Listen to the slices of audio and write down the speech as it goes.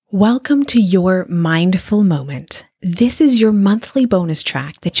Welcome to your mindful moment. This is your monthly bonus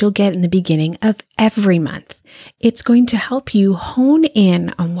track that you'll get in the beginning of every month. It's going to help you hone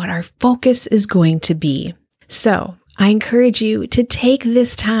in on what our focus is going to be. So I encourage you to take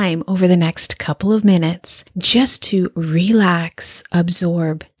this time over the next couple of minutes just to relax,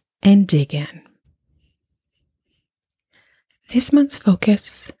 absorb, and dig in. This month's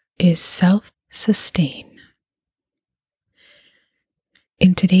focus is self-sustain.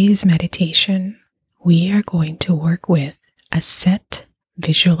 In today's meditation, we are going to work with a set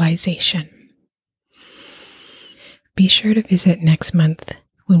visualization. Be sure to visit next month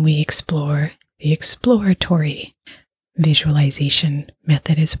when we explore the exploratory visualization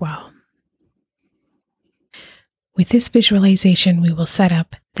method as well. With this visualization, we will set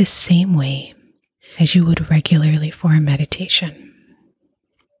up the same way as you would regularly for a meditation.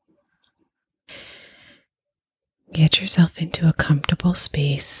 Get yourself into a comfortable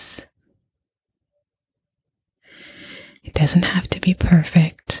space. It doesn't have to be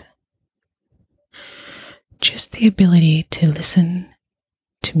perfect. Just the ability to listen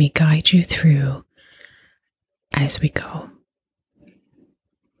to me guide you through as we go.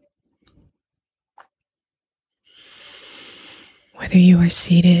 Whether you are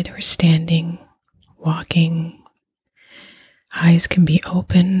seated or standing, walking, eyes can be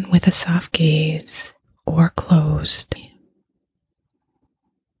open with a soft gaze or closed.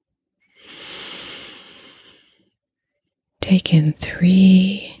 Take in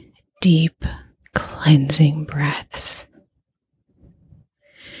 3 deep cleansing breaths.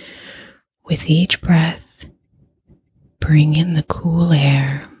 With each breath, bring in the cool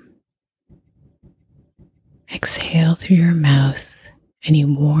air. Exhale through your mouth any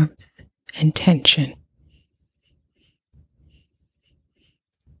warmth and tension.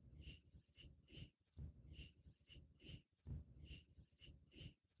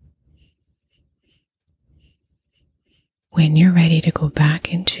 When you're ready to go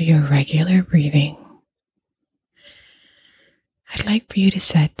back into your regular breathing, I'd like for you to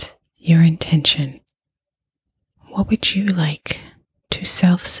set your intention. What would you like to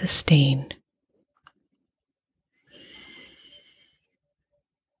self-sustain?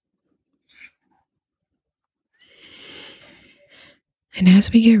 And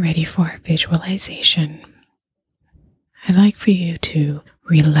as we get ready for our visualization, I'd like for you to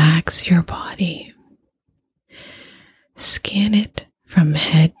relax your body. Scan it from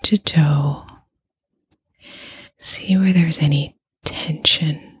head to toe. See where there's any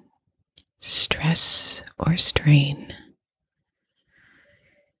tension, stress, or strain.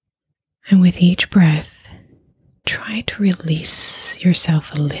 And with each breath, try to release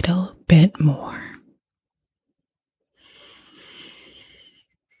yourself a little bit more.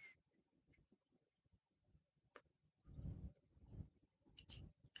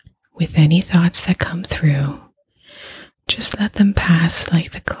 With any thoughts that come through, just let them pass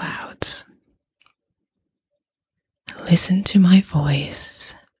like the clouds. Listen to my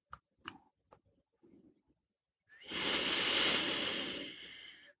voice.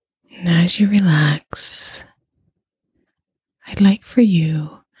 And as you relax, I'd like for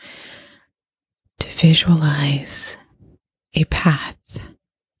you to visualize a path.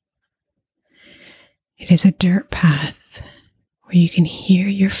 It is a dirt path where you can hear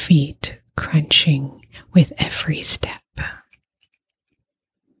your feet crunching with every step.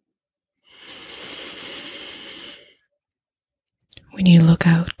 When you look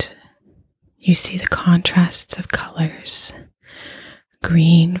out, you see the contrasts of colors.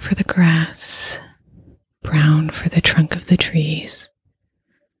 Green for the grass, brown for the trunk of the trees.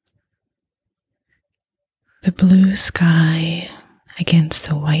 The blue sky against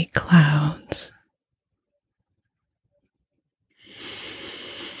the white clouds.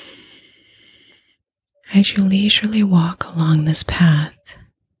 As you leisurely walk along this path,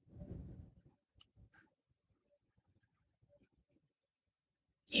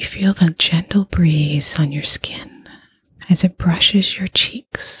 you feel the gentle breeze on your skin as it brushes your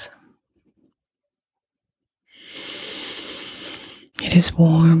cheeks. It is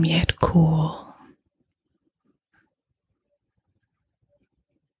warm yet cool,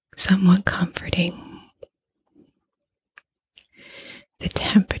 somewhat comforting. The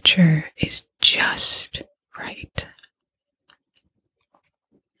temperature is just right.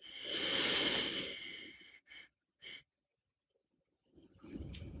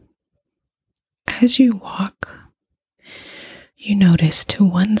 As you walk, you notice to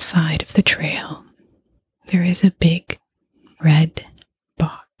one side of the trail, there is a big red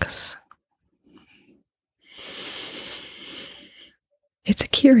box. It's a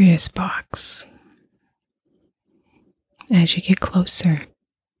curious box. As you get closer,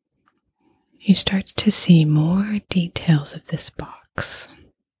 you start to see more details of this box.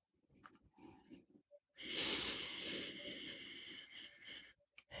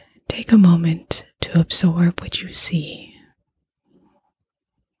 Take a moment to absorb what you see.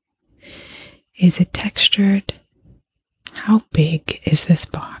 Is it textured? How big is this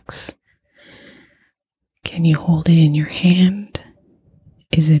box? Can you hold it in your hand?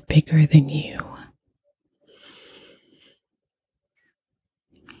 Is it bigger than you?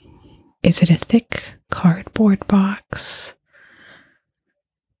 Is it a thick cardboard box?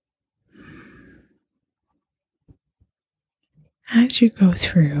 As you go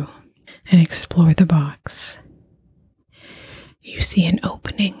through and explore the box, you see an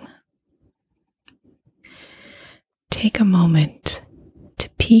opening. Take a moment to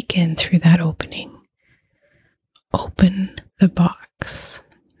peek in through that opening. Open the box.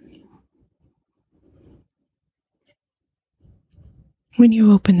 When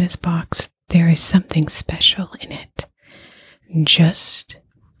you open this box, there is something special in it, just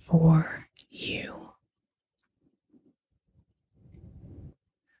for you.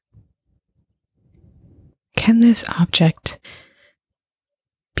 Can this object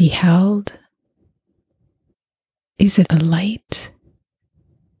be held? Is it a light?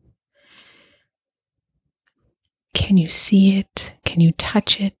 Can you see it? Can you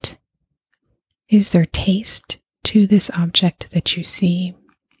touch it? Is there taste to this object that you see?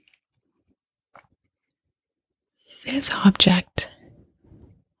 This object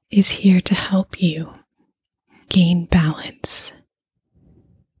is here to help you gain balance,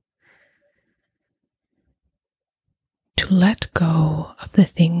 to let go of the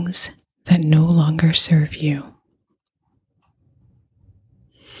things that no longer serve you.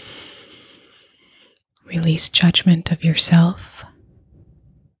 Release judgment of yourself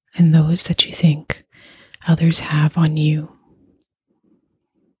and those that you think others have on you.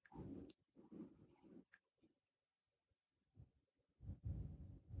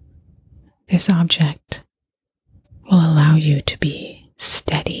 This object will allow you to be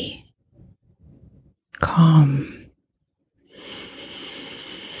steady, calm,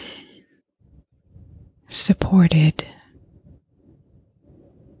 supported,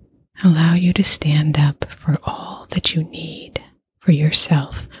 allow you to stand up for all that you need for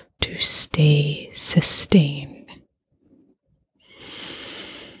yourself to stay sustained.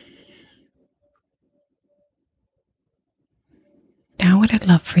 Now what I'd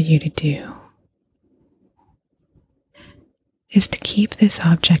love for you to do is to keep this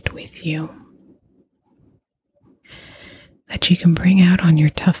object with you, that you can bring out on your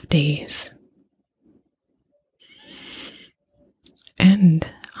tough days and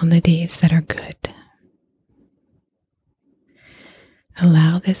on the days that are good.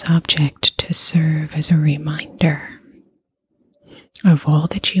 Allow this object to serve as a reminder of all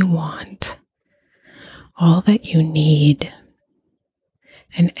that you want, all that you need,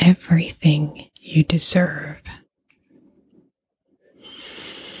 and everything you deserve.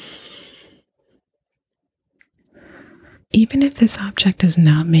 Even if this object does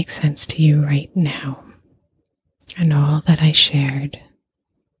not make sense to you right now, and all that I shared,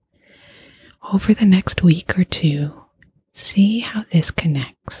 over the next week or two, see how this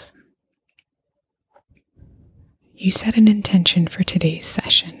connects. You set an intention for today's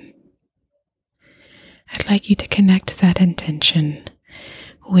session. I'd like you to connect that intention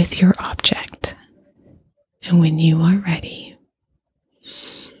with your object. And when you are ready,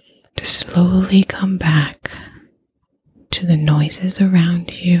 to slowly come back to the noises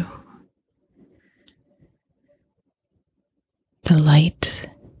around you, the light,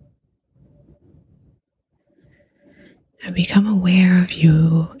 and become aware of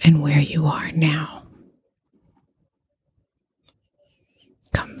you and where you are now.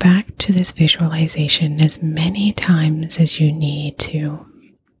 Come back to this visualization as many times as you need to.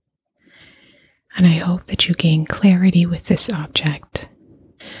 And I hope that you gain clarity with this object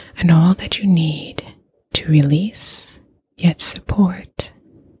and all that you need to release, yet support,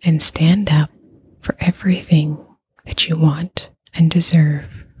 and stand up for everything that you want and deserve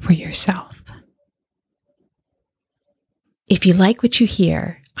for yourself. If you like what you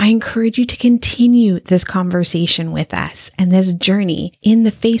hear, I encourage you to continue this conversation with us and this journey in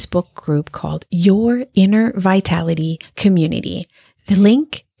the Facebook group called Your Inner Vitality Community. The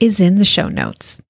link is in the show notes.